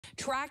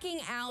Tracking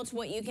out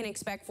what you can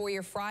expect for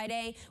your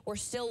Friday, we're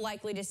still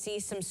likely to see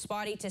some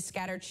spotty to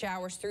scattered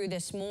showers through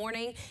this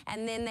morning,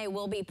 and then they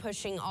will be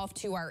pushing off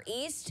to our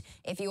east.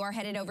 If you are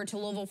headed over to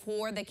Louisville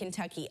for the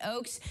Kentucky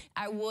Oaks,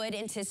 I would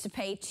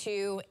anticipate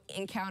to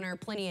encounter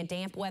plenty of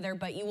damp weather,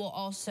 but you will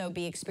also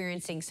be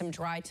experiencing some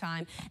dry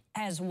time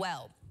as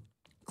well.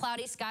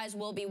 Cloudy skies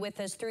will be with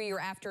us through your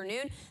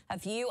afternoon. A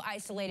few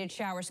isolated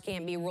showers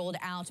can't be ruled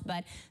out,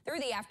 but through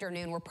the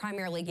afternoon, we're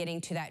primarily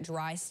getting to that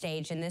dry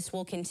stage, and this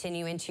will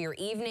continue into your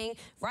evening.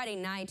 Friday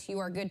night, you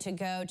are good to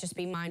go. Just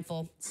be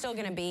mindful. Still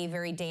going to be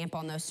very damp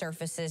on those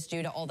surfaces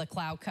due to all the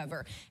cloud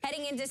cover.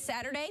 Heading into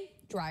Saturday,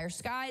 drier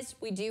skies.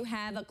 We do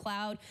have a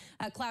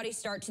cloudy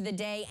start to the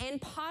day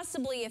and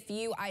possibly a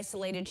few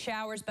isolated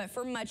showers, but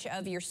for much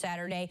of your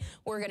Saturday,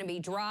 we're going to be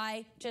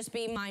dry. Just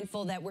be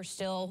mindful that we're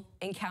still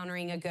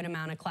encountering a good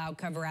amount of cloud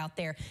cover out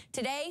there.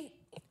 Today,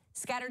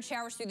 scattered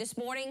showers through this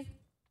morning.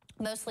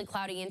 Mostly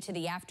cloudy into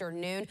the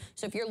afternoon.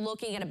 So if you're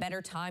looking at a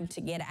better time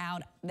to get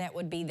out, that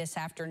would be this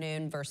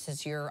afternoon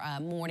versus your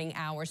morning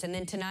hours. And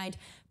then tonight,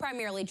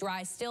 primarily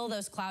dry. Still,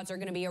 those clouds are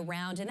going to be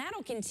around, and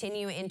that'll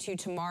continue into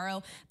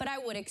tomorrow. But I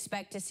would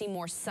expect to see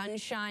more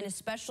sunshine,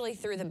 especially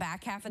through the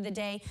back half of the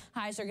day.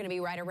 Highs are going to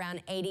be right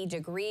around 80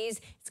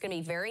 degrees. It's going to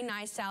be very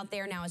nice out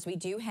there. Now, as we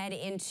do head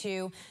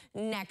into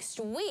next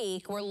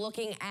week, we're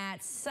looking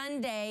at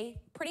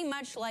Sunday, pretty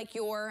much like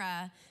your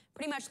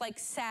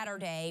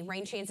Saturday.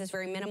 Rain chances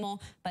very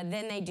minimal, but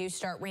then they do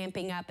start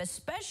ramping up,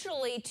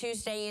 especially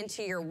Tuesday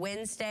into your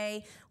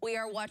Wednesday. We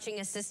are watching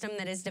a system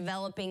that is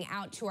developing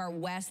out to our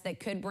west that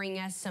could bring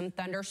us some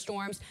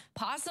thunderstorms,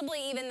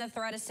 possibly even the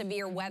threat of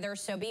severe weather.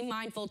 So be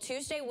mindful.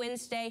 Tuesday,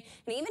 Wednesday,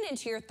 and even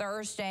into your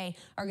Thursday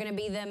are going to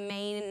be the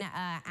main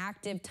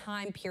active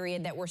time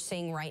period that we're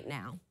seeing right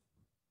now.